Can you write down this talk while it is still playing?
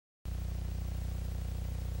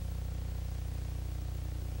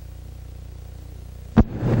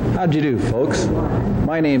How'd you do, folks?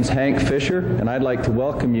 My name's Hank Fisher, and I'd like to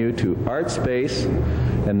welcome you to Artspace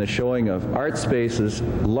and the showing of Artspace's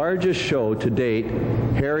largest show to date,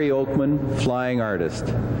 Harry Oakman, Flying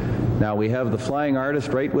Artist. Now, we have the flying artist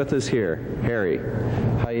right with us here, Harry.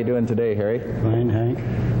 How you doing today, Harry? Fine, Hank.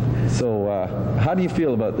 So, how do you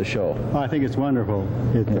feel about the show? Oh, I think it's wonderful.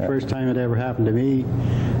 It's the first time it ever happened to me,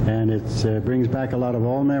 and it brings back a lot of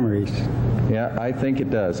old memories. Yeah, I think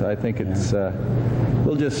it does. I think it's...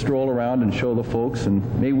 we'll just stroll around and show the folks, and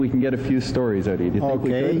maybe we can get a few stories out of you. Do you think we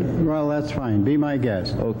could? Well, that's fine. Be my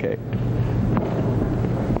guest. Okay.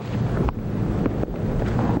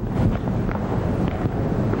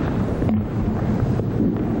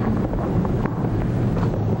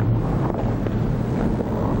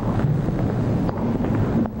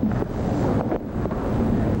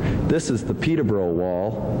 This is the Peterborough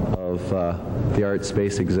wall of the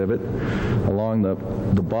Artspace exhibit. Along the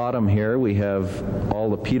bottom here we have all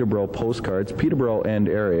the Peterborough postcards, Peterborough and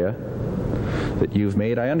area, that you've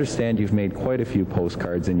made. I understand you've made quite a few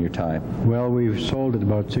postcards in your time. Well, we've sold at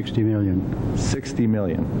about 60 million. 60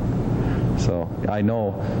 million. So I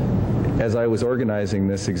know, as I was organizing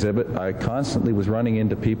this exhibit, I constantly was running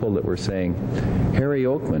into people that were saying, Harry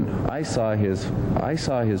Oakman, I saw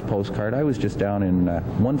his postcard. I was just down in,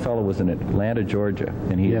 one fellow was in Atlanta, Georgia,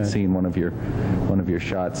 and he had seen one of your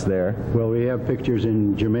shots there. Well, we have pictures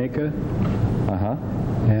in Jamaica,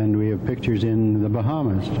 and we have pictures in the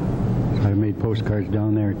Bahamas. I've made postcards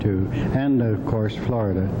down there too, and of course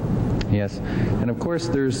Florida. Yes, and of course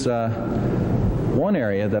there's one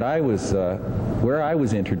area that I was, where I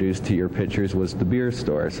was introduced to your pictures was the beer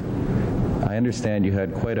stores. I understand you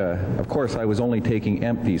had quite a, of course I was only taking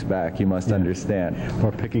empties back, you must understand.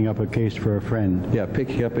 Or picking up a case for a friend. Yeah,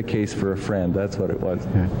 picking up a case for a friend, that's what it was.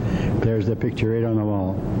 Yeah. There's the picture right on the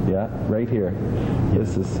wall. Yeah, right here.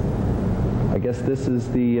 This is, I guess this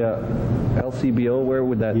is the LCBO, where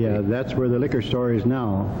would that be? Yeah, that's where the liquor store is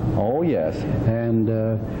now. Oh, yes. And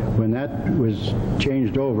when that was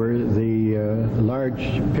changed over, the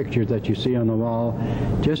large pictures that you see on the wall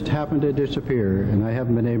just happened to disappear, and I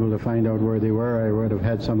haven't been able to find out where they were. I would have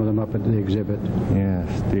had some of them up at the exhibit.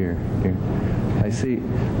 Yes, dear. I see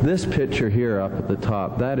this picture here up at the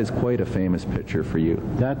top. That is quite a famous picture for you.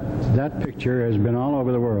 That picture has been all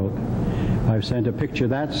over the world. I've sent a picture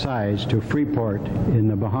that size to Freeport in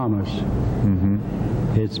the Bahamas.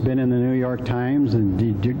 It's been in the New York Times, and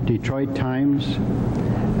Detroit Times,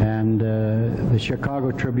 and the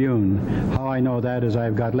Chicago Tribune. How I know that is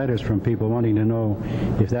I've got letters from people wanting to know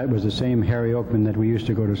if that was the same Harry Oakman that we used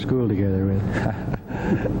to go to school together with.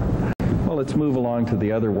 Well, let's move along to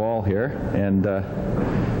the other wall here, and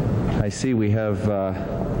I see we have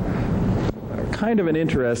kind of an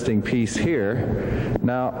interesting piece here.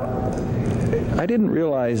 Now, I didn't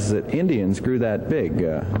realize that Indians grew that big.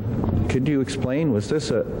 Could you explain, was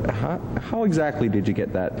this how exactly did you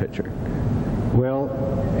get that picture? Well,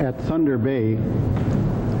 at Thunder Bay,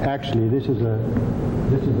 actually this is a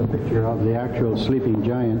picture of the actual sleeping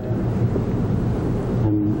giant.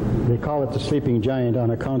 And they call it the sleeping giant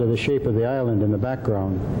on account of the shape of the island in the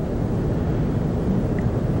background.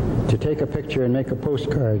 To take a picture and make a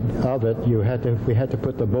postcard of it, we had to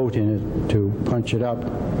put the boat in it to punch it up.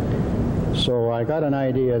 So I got an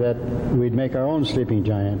idea that we'd make our own sleeping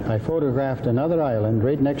giant. I photographed another island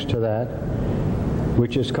right next to that,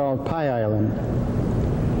 which is called Pie Island.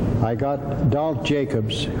 I got Dolph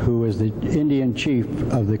Jacobs, who was the Indian chief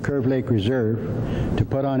of the Curve Lake Reserve, to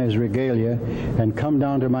put on his regalia and come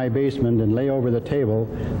down to my basement and lay over the table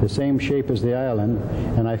the same shape as the island,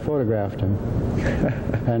 and I photographed him.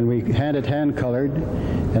 And we had it hand-colored,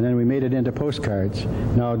 and then we made it into postcards.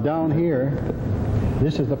 Now down here,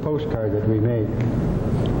 this is the postcard that we made.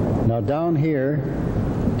 Now down here,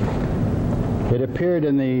 it appeared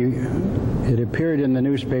in the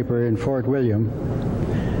newspaper in Fort William,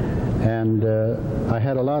 and I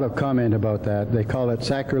had a lot of comment about that. They call it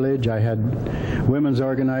sacrilege. I had women's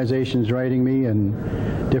organizations writing me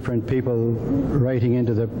and different people writing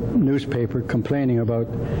into the newspaper complaining about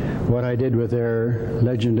what I did with their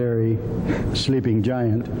legendary sleeping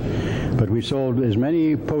giant. But we sold as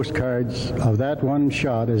many postcards of that one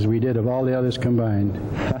shot as we did of all the others combined.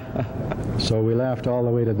 So we laughed all the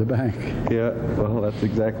way to the bank. Yeah, well, that's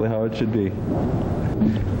exactly how it should be.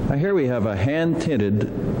 Now here we have a hand-tinted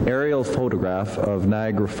aerial photograph of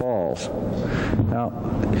Niagara Falls. Now,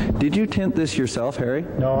 did you tint this yourself, Harry?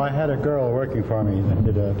 No, I had a girl working for me that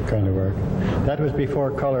did that kind of work. That was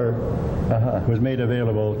before color was made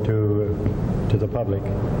available to the public.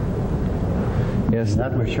 Yes. And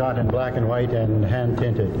that was shot in black and white and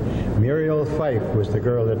hand-tinted. Muriel Fife was the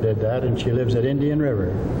girl that did that, and she lives at Indian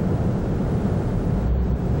River.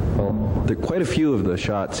 Well, there are quite a few of the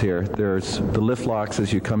shots here. There's the lift locks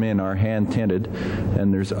as you come in are hand tinted,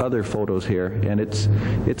 and there's other photos here, and it's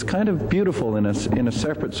kind of beautiful in a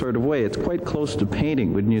separate sort of way. It's quite close to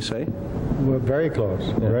painting, wouldn't you say? We're very close,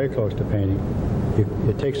 very close to painting.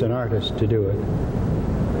 It takes an artist to do it.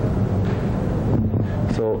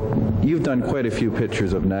 So you've done quite a few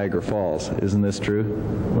pictures of Niagara Falls, isn't this true?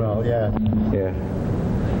 Well, yeah. Yeah.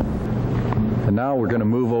 And now we're going to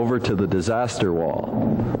move over to the disaster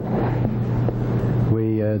wall.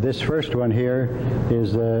 This first one here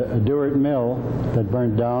is a Dewart mill that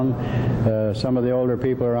burnt down. Some of the older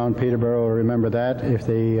people around Peterborough will remember that. If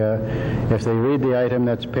they read the item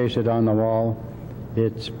that's pasted on the wall,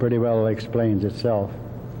 it's pretty well explains itself.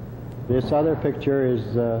 This other picture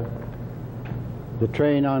is the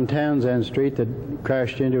train on Townsend Street that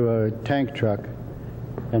crashed into a tank truck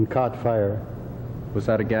and caught fire. Was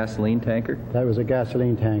that a gasoline tanker? That was a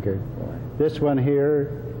gasoline tanker. This one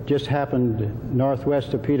here just happened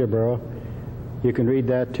northwest of Peterborough. You can read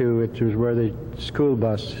that too. It was where the school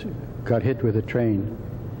bus got hit with a train.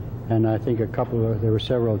 And I think there were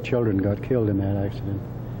several children got killed in that accident.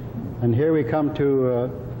 And here we come to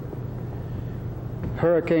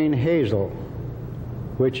Hurricane Hazel,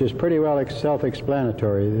 which is pretty well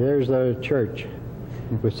self-explanatory. There's the church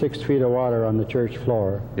with 6 feet of water on the church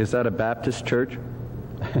floor. Is that a Baptist church?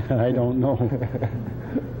 I don't know.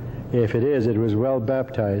 If it is, it was well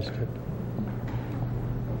baptized. Okay,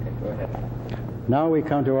 go ahead. Now we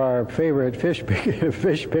come to our favorite fish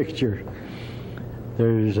picture.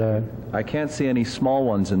 There's I can't see any small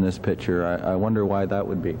ones in this picture. I wonder why that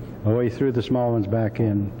would be. Oh, he threw the small ones back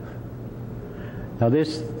in. Now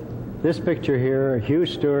this picture here, Hugh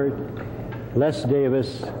Stewart, Les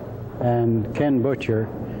Davis, and Ken Butcher,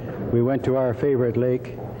 we went to our favorite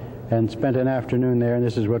lake and spent an afternoon there, and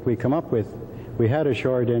this is what we come up with. We had a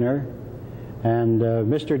shore dinner, and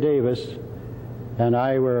Mr. Davis and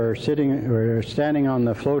I were standing on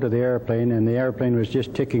the float of the airplane, and the airplane was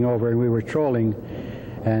just ticking over, and we were trolling.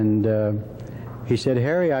 And he said,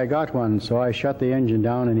 "Harry, I got one." So I shut the engine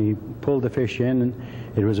down, and he pulled the fish in, and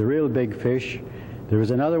it was a real big fish. There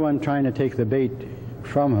was another one trying to take the bait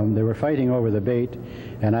from him. They were fighting over the bait,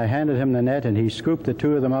 and I handed him the net, and he scooped the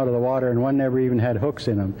two of them out of the water, and one never even had hooks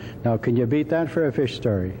in them. Now, can you beat that for a fish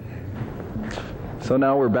story? So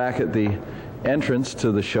now we're back at the entrance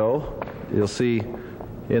to the show. You'll see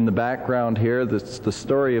in the background here, that's the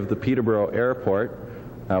story of the Peterborough Airport.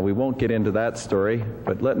 We won't get into that story,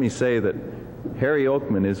 but let me say that Harry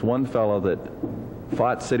Oakman is one fellow that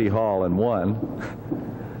fought City Hall and won.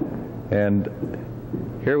 And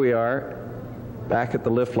here we are, back at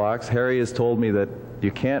the lift locks. Harry has told me that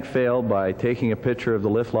you can't fail by taking a picture of the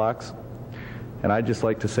lift locks. And I'd just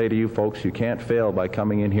like to say to you folks, you can't fail by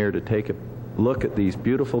coming in here to take a look at these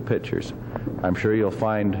beautiful pictures. I'm sure you'll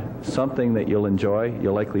find something that you'll enjoy.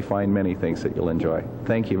 You'll likely find many things that you'll enjoy.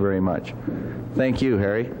 Thank you very much. Thank you,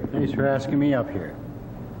 Harry. Thanks for asking me up here.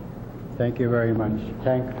 Thank you very much.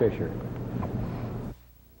 Hank Fisher.